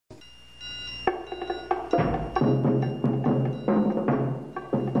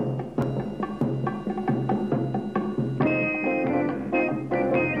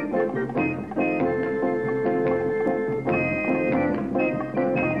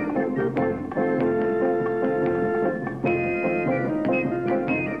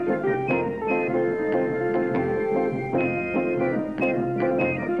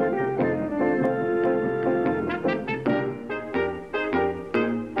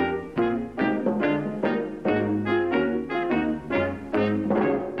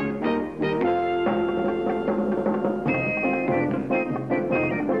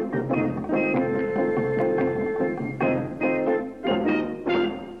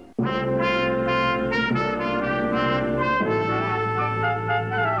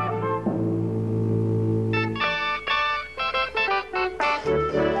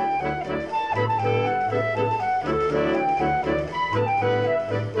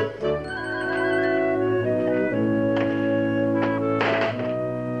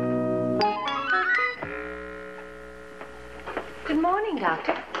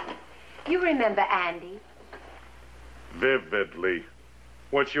remember Andy? Vividly.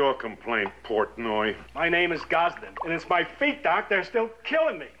 What's your complaint, Portnoy? My name is Gosden, and it's my feet, Doc. They're still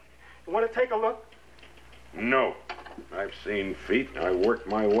killing me. You want to take a look? No. I've seen feet. I worked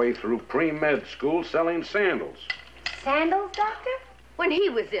my way through pre-med school selling sandals. Sandals, Doctor? When he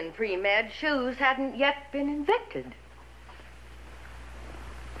was in pre-med, shoes hadn't yet been invented.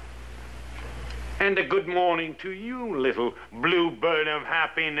 And a good morning to you, little bluebird of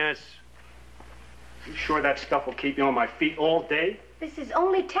happiness. You sure that stuff will keep you on my feet all day? This is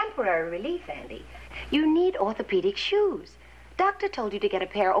only temporary relief, Andy. You need orthopedic shoes. Doctor told you to get a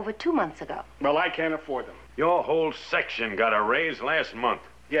pair over 2 months ago. Well, I can't afford them. Your whole section got a raise last month.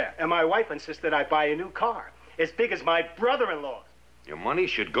 Yeah, and my wife insisted I buy a new car, as big as my brother-in-law's. Your money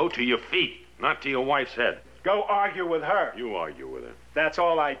should go to your feet, not to your wife's head. Go argue with her. You argue with her. That's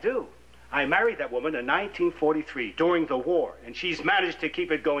all I do. I married that woman in 1943, during the war, and she's managed to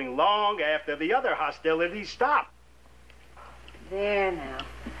keep it going long after the other hostilities stopped. There now.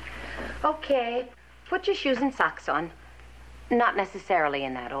 Okay, put your shoes and socks on. Not necessarily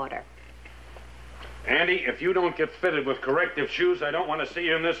in that order. Andy, if you don't get fitted with corrective shoes, I don't want to see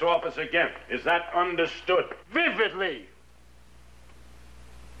you in this office again. Is that understood? Vividly.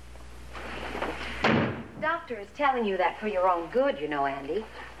 Doctor is telling you that for your own good, you know, Andy.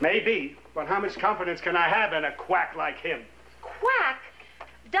 Maybe, but how much confidence can I have in a quack like him? Quack?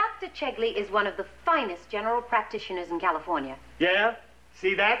 Dr. Chegley is one of the finest general practitioners in California. Yeah?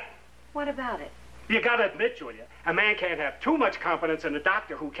 See that? What about it? You gotta admit, Julia, a man can't have too much confidence in a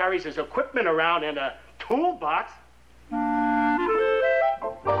doctor who carries his equipment around in a toolbox.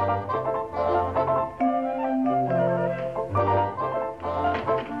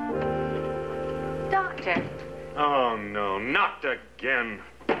 Doctor. Oh, no, not again.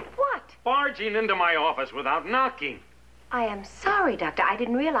 What? Barging into my office without knocking. I am sorry, Doctor. I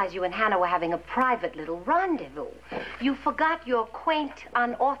didn't realize you and Hannah were having a private little rendezvous. You forgot your quaint,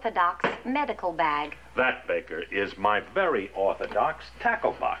 unorthodox medical bag. That, Baker, is my very orthodox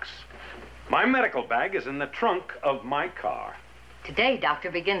tackle box. My medical bag is in the trunk of my car. Today,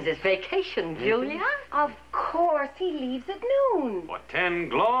 Doctor begins his vacation, Julia. Of course, he leaves at noon. For 10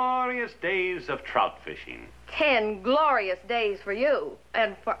 glorious days of trout fishing. 10 glorious days for you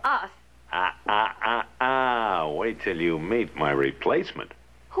and for us. Wait till you meet my replacement.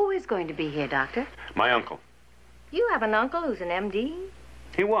 Who is going to be here, Doctor? My uncle. You have an uncle who's an MD?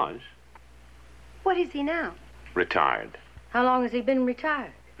 He was. What is he now? Retired. How long has he been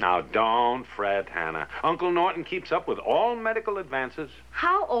retired? Now, don't fret, Hannah. Uncle Norton keeps up with all medical advances.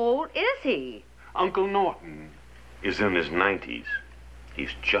 How old is he? Uncle Norton is in his 90s.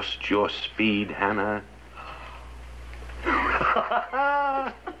 He's just your speed, Hannah.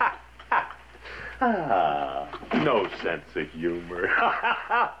 No sense of humor.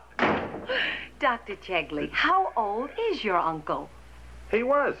 Dr. Chegley, how old is your uncle? He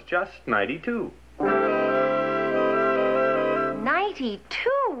was just 92.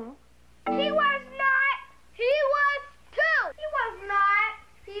 92? He was not. He was 2. He was not.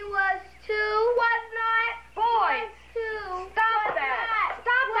 He was 2. Was not. Boys, Two. stop Was that. not.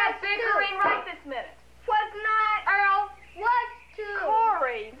 Stop that Was bickering two. right this minute. Was not. Earl. Was 2.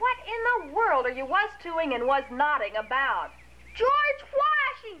 Corey, what in the world are you was-toing and was-notting about? George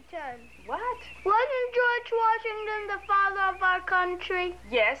Washington. What? Wasn't George Washington the father of our country?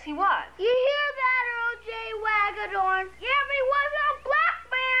 Yes, he was. You hear that, Earl J. Wagadorn? Yeah, but he wasn't a black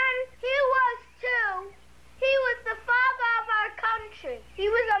man. He was 2. He was the father of our country. He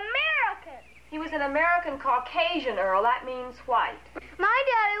was American. He was an American Caucasian, Earl. That means white. My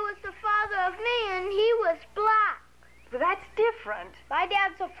daddy was the father of me, and he was black. But that's different. My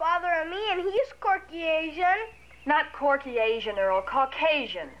dad's the father of me, and he's Caucasian. Not Corky Asian, Earl.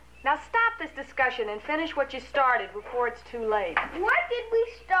 Caucasian. Now stop this discussion and finish what you started before it's too late. What did we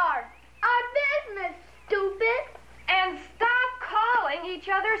start? Our business, stupid. And stop calling each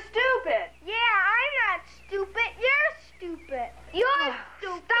other stupid. Yeah, I'm not stupid. You're stupid. You're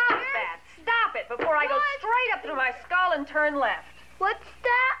stupid. Stop that. Stop it before I go straight up through my skull and turn left. What's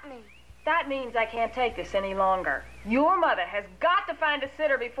that mean? That means I can't take this any longer. Your mother has got to find a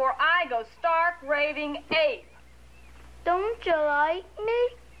sitter before I go stark raving ape. Don't you like me?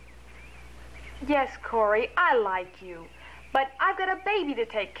 Yes, Corey, I like you. But I've got a baby to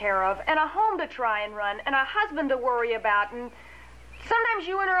take care of, and a home to try and run, and a husband to worry about, and sometimes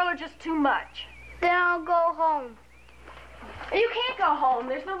you and Earl are just too much. Then I'll go home. You can't go home.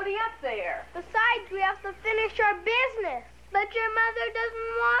 There's nobody up there. Besides, we have to finish our business. But your mother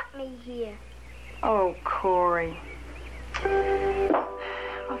doesn't want me here. Oh, Corey.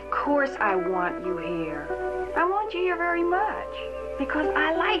 Of course I want you here. I want you here very much because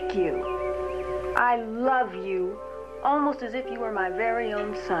I like you. I love you almost as if you were my very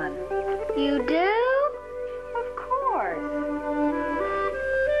own son. You do? Of course.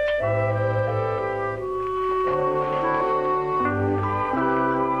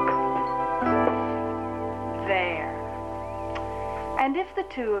 There. And if the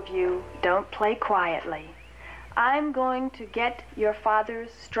two of you don't play quietly, I'm going to get your father's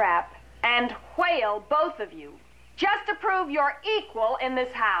strap and whale both of you, just to prove you're equal in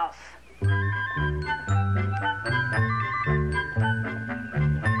this house.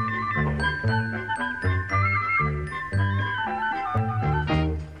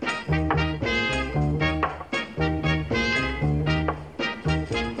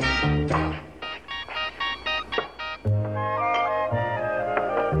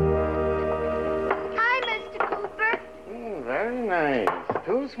 Hi, Mr. Cooper. Very nice.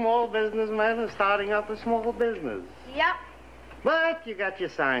 Two small businessmen are starting up a small business. Yep. But you got your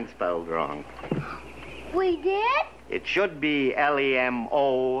sign spelled wrong. We did? It should be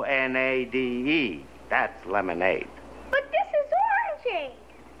Lemonade. That's lemonade. But this is orangeade.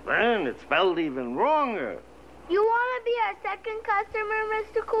 Then it's spelled even wronger. You want to be our second customer,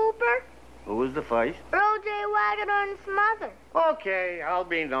 Mr. Cooper? Who was the first? Earl J. Wagedorn's mother. Okay, I'll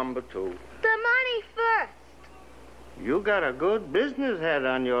be number 2. The money first. You got a good business head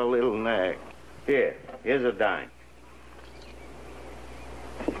on your little neck. Here's a dime.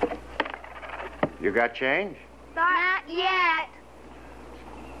 You got change? Not yet.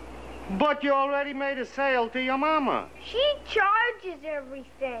 But you already made a sale to your mama. She charges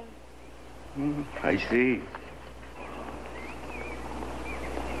everything. I see.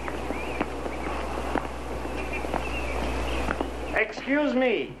 Excuse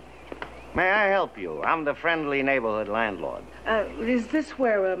me. May I help you? I'm the friendly neighborhood landlord. Is this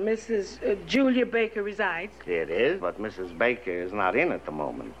where Mrs. Julia Baker resides? It is, but Mrs. Baker is not in at the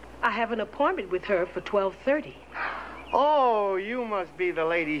moment. I have an appointment with her for 12:30. Oh, you must be the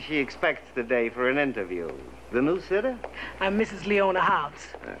lady she expects today for an interview. The new sitter? I'm Mrs. Leona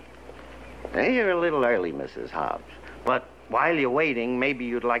Hobbs. Hey, you're a little early, Mrs. Hobbs. But while you're waiting, maybe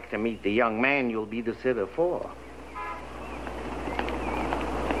you'd like to meet the young man you'll be the sitter for.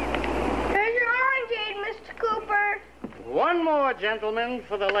 Here's your orangeade, Mr. Cooper. One more, gentlemen,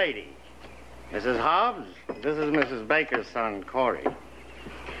 for the lady. Mrs. Hobbs, this is Mrs. Baker's son, Corey.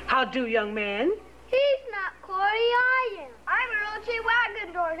 How do, young man? He's not Corey, I am. I'm Earl J.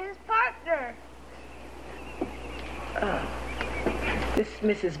 Wagedorn, his partner. This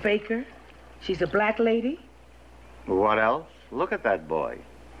Mrs. Baker. She's a black lady. What else? Look at that boy.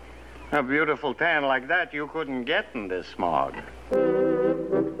 A beautiful tan like that you couldn't get in this smog.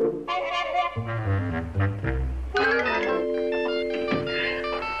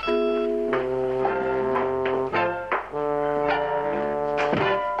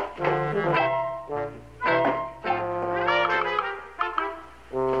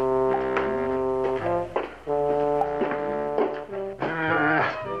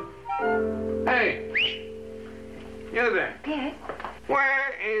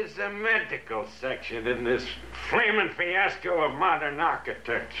 Medical section in this flaming fiasco of modern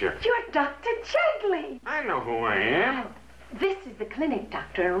architecture. You're Dr. Jegley. I know who I am. This is the clinic,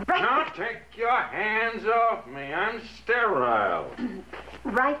 doctor. Right Now take your hands off me. I'm sterile.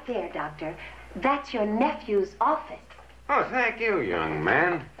 Right there, doctor. That's your nephew's office. Oh, thank you, young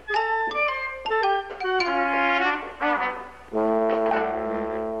man.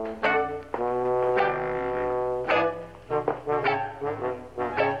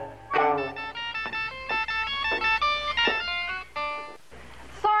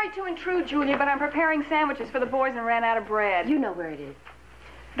 True, Julia, but I'm preparing sandwiches for the boys and ran out of bread. You know where it is.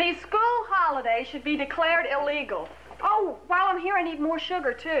 The school holiday should be declared illegal. Oh, while I'm here, I need more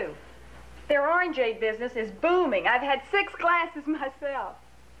sugar, too. Their orangeade business is booming. I've had 6 glasses myself.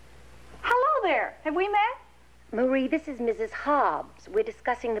 Hello there. Have we met? Marie, this is Mrs. Hobbs. We're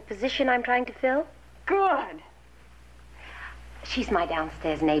discussing the position I'm trying to fill. Good. She's my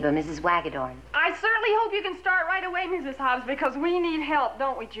downstairs neighbor, Mrs. Wagedorn. I certainly hope you can start right away, Mrs. Hobbs, because we need help,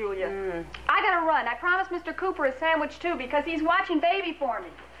 don't we, Julia? I gotta run. I promised Mr. Cooper a sandwich, too, because he's watching baby for me.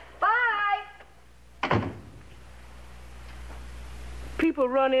 Bye! People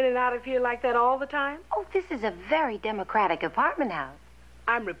run in and out of here like that all the time? Oh, this is a very democratic apartment house.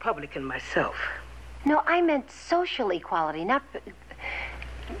 I'm Republican myself. No, I meant social equality, not...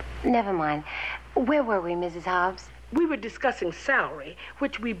 Never mind. Where were we, Mrs. Hobbs? We were discussing salary,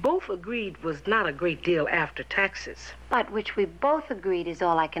 which we both agreed was not a great deal after taxes. But which we both agreed is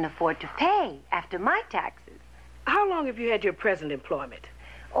all I can afford to pay after my taxes. How long have you had your present employment?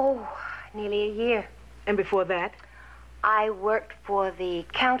 Oh, nearly a year. And before that? I worked for the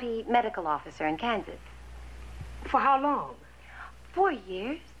county medical officer in Kansas. For how long? 4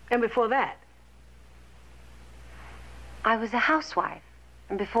 years. And before that? I was a housewife.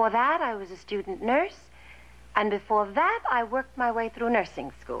 And before that, I was a student nurse. And before that, I worked my way through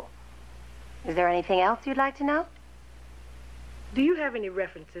nursing school. Is there anything else you'd like to know? Do you have any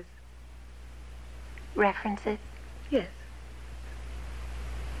references? References? Yes.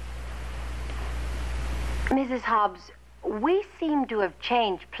 Mrs. Hobbs, we seem to have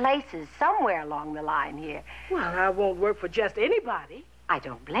changed places somewhere along the line here. Well, I won't work for just anybody. I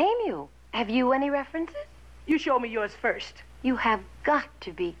don't blame you. Have you any references? You show me yours first. You have got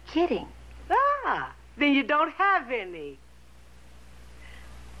to be kidding. Ah, then you don't have any.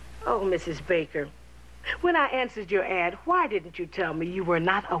 Oh, Mrs. Baker, when I answered your ad, why didn't you tell me you were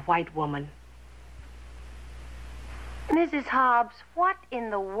not a white woman? Mrs. Hobbs, what in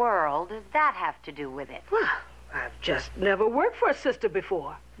the world does that have to do with it? Well, I've just never worked for a sister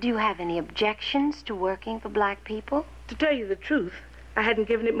before. Do you have any objections to working for black people? To tell you the truth, I hadn't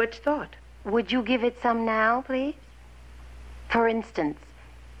given it much thought. Would you give it some now, please? For instance,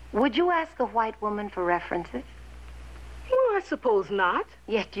 would you ask a white woman for references? Well, I suppose not.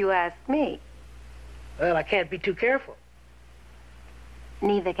 Yet you asked me. Well, I can't be too careful.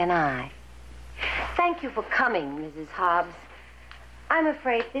 Neither can I. Thank you for coming, Mrs. Hobbs. I'm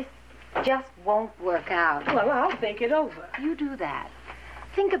afraid this just won't work out. Well, I'll think it over. You do that.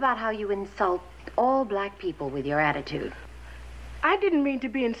 Think about how you insult all black people with your attitude. I didn't mean to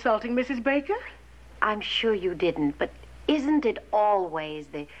be insulting, Mrs. Baker. I'm sure you didn't, but isn't it always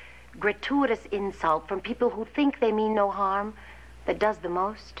the gratuitous insult from people who think they mean no harm that does the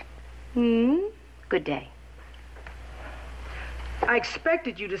most? Good day. I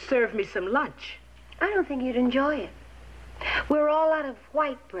expected you to serve me some lunch. I don't think you'd enjoy it. We're all out of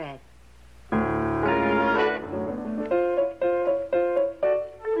white bread.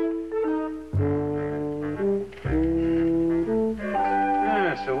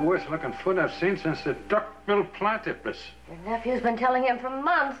 It's the worst looking foot I've seen since the duck-billed platypus. Your nephew's been telling him for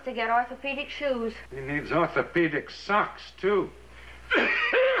months to get orthopedic shoes. He needs orthopedic socks, too.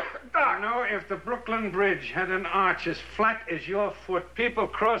 You know, if the Brooklyn Bridge had an arch as flat as your foot, people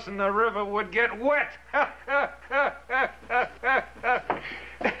crossing the river would get wet.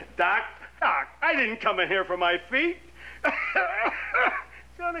 Doc, I didn't come in here for my feet.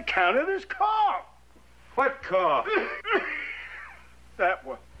 It's on account of this cough. What cough? That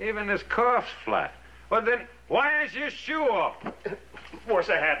one. Even his cough's flat. Well, then, why is your shoe off? Force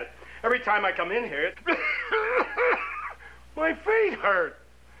of habit. Every time I come in here, my feet hurt.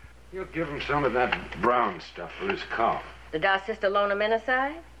 You'll give him some of that brown stuff for his cough. Did our sister loan him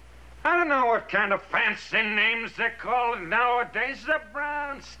inside? I don't know what kind of fancy names they call it nowadays. The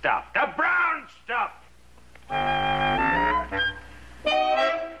brown stuff. The brown stuff!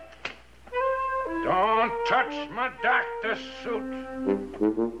 Don't touch my doctor's suit.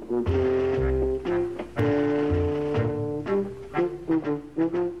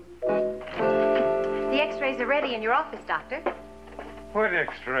 The x-rays are ready in your office, Doctor. What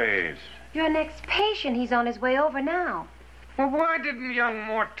x-rays? Your next patient, he's on his way over now. Well, why didn't young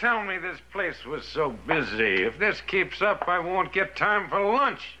Moore tell me this place was so busy? If this keeps up, I won't get time for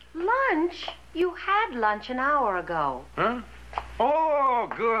lunch. Lunch? You had lunch an hour ago. Huh? Oh,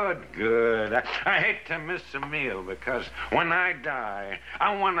 good. I hate to miss a meal because when I die,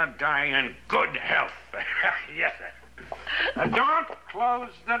 I want to die in good health. Yes, sir. Don't close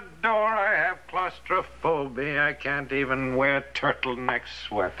the door. I have claustrophobia. I can't even wear turtleneck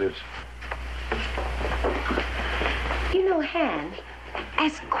sweaters. You know, Han,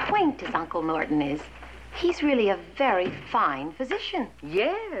 as quaint as Uncle Norton is, he's really a very fine physician.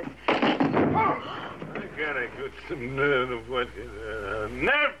 Yes. I gotta get some nerve.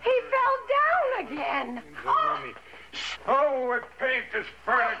 Nerve. He fell down again. Oh, it paint this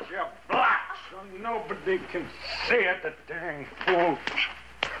furniture black so nobody can see it, the dang fool.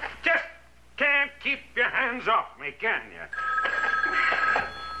 Just can't keep your hands off me, can you?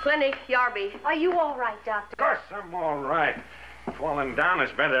 Clinic, Yarby. Are you all right, Doctor? Of course I'm all right. Falling down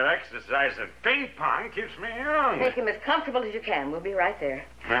is better exercise than ping pong. Keeps me young. Make him as comfortable as you can. We'll be right there.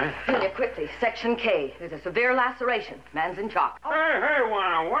 Huh? Junior, quickly. Section K. There's a severe laceration. Man's in shock. Hey,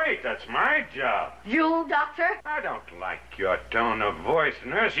 wanna wait? That's my job. You, doctor? I don't like your tone of voice,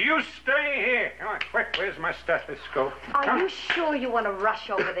 nurse. You stay here. Come on, quick. Where's my stethoscope? Are you sure you want to rush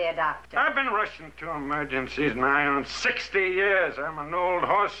over there, Doctor? I've been rushing to emergencies nigh on 60 years. I'm an old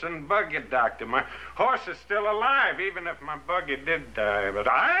horse and buggy doctor. My horse is still alive, even if my buggy did die. But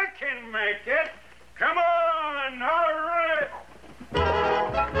I can make it. Come on, all right.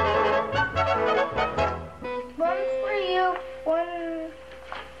 One for you,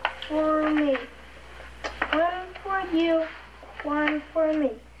 you, one for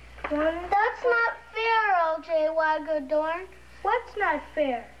me. One. That's not fair, O.J. Wagadorn. What's not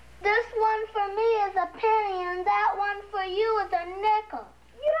fair? This one for me is a penny, and that one for you is a nickel.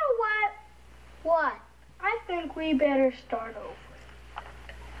 You know what? What? I think we better start over.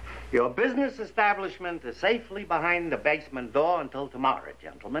 Your business establishment is safely behind the basement door until tomorrow,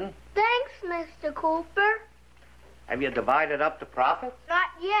 gentlemen. Thanks, Mr. Cooper. Have you divided up the profits? Not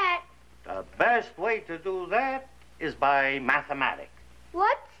yet. The best way to do that is by mathematics.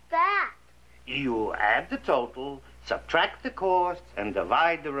 What's that? You add the total, subtract the costs, and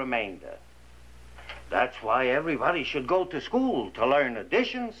divide the remainder. That's why everybody should go to school to learn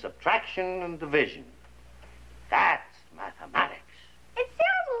addition, subtraction, and division. That's mathematics. It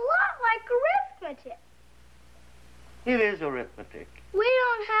sounds a lot like arithmetic. It is arithmetic. We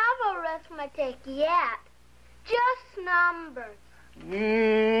don't have arithmetic yet. Just numbers.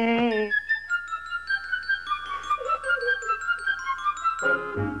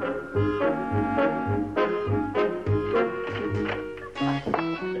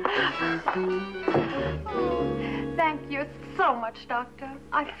 Thank you so much, Doctor.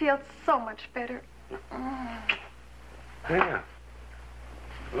 I feel so much better. Yeah.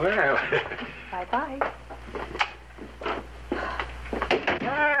 Well. Bye-bye.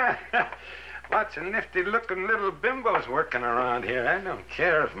 Lots of nifty-looking little bimbos working around here. I don't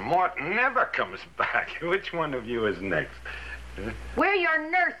care if Morton never comes back. Which one of you is next? We're your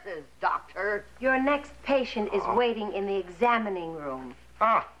nurses, Doctor. Your next patient is waiting in the examining room.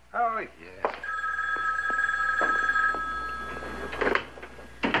 Oh, yes.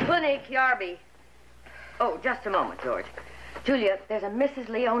 Clinic, Yarby. Oh, just a moment, George. Julia, there's a Mrs.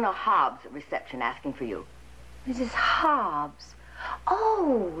 Leona Hobbs at reception asking for you. Mrs. Hobbs.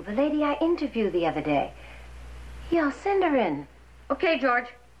 Oh, the lady I interviewed the other day. Yeah, I'll send her in. Okay, George.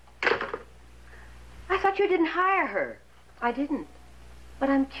 I thought you didn't hire her. I didn't, but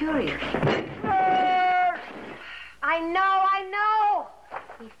I'm curious. I know.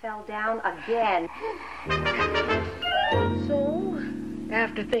 He fell down again. So,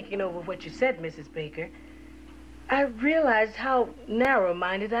 after thinking over what you said, Mrs. Baker, I realized how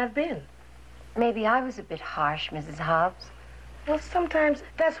narrow-minded I've been. Maybe I was a bit harsh, Mrs. Hobbs. Well, sometimes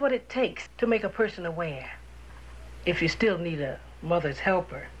that's what it takes to make a person aware. If you still need a mother's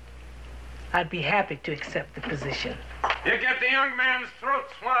helper, I'd be happy to accept the position. You get the young man's throat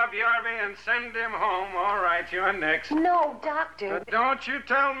swab, Yarby, and send him home. All right, you're next. No, Doctor. But don't you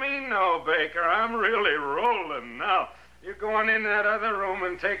tell me no, Baker. I'm really rolling now. You go on in that other room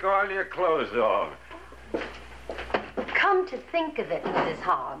and take all your clothes off. Come to think of it, Mrs.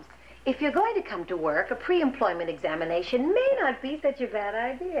 Hobbs, if you're going to come to work, a pre-employment examination may not be such a bad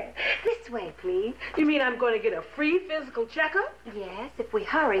idea. This way, please. You mean I'm going to get a free physical checkup? Yes, if we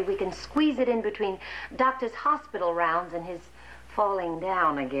hurry, we can squeeze it in between Doctor's hospital rounds and his falling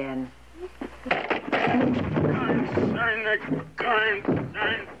down again.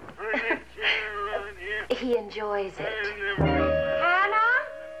 He enjoys it. Hannah?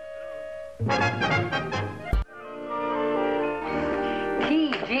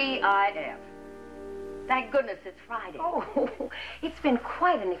 TGIF. Thank goodness it's Friday. Oh, it's been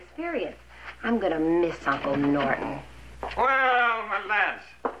quite an experience. I'm going to miss Uncle Norton. Well, my lads,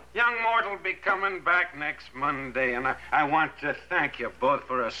 young Mort will be coming back next Monday, and I want to thank you both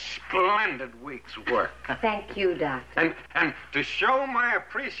for a splendid week's work. Thank you, Doctor. And to show my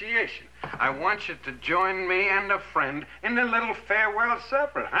appreciation, I want you to join me and a friend in a little farewell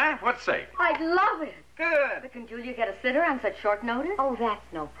supper, huh? What say? I'd love it. Good. But can Julia get a sitter on such short notice? Oh, that's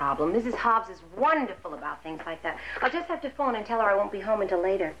no problem. Mrs. Hobbs is wonderful about things like that. I'll just have to phone and tell her I won't be home until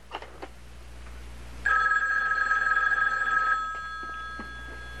later.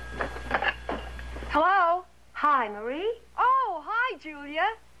 Hello? Hi, Marie. Oh, hi, Julia.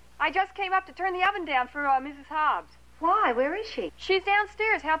 I just came up to turn the oven down for Mrs. Hobbs. Why? Where is she? She's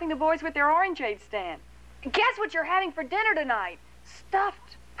downstairs helping the boys with their orangeade stand. Guess what you're having for dinner tonight?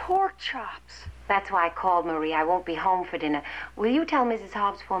 Stuffed pork chops. That's why I called, Marie. I won't be home for dinner. Will you tell Mrs.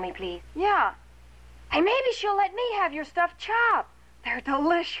 Hobbs for me, please? Yeah. Hey, maybe she'll let me have your stuffed chop. They're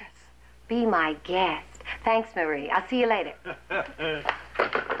delicious. Be my guest. Thanks, Marie. I'll see you later.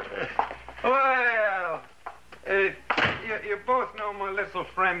 Well, you both know my little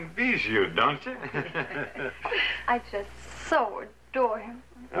friend Bijou, don't you? I just so adore him.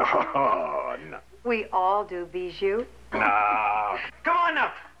 Oh, no. We all do, Bijou. No. Come on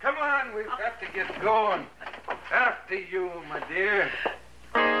now. Come on. We've got to get going. After you, my dear.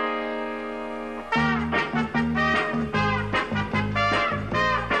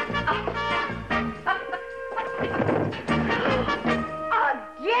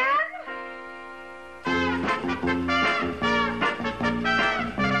 Again?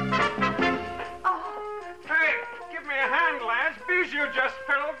 just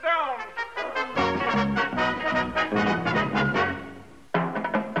filled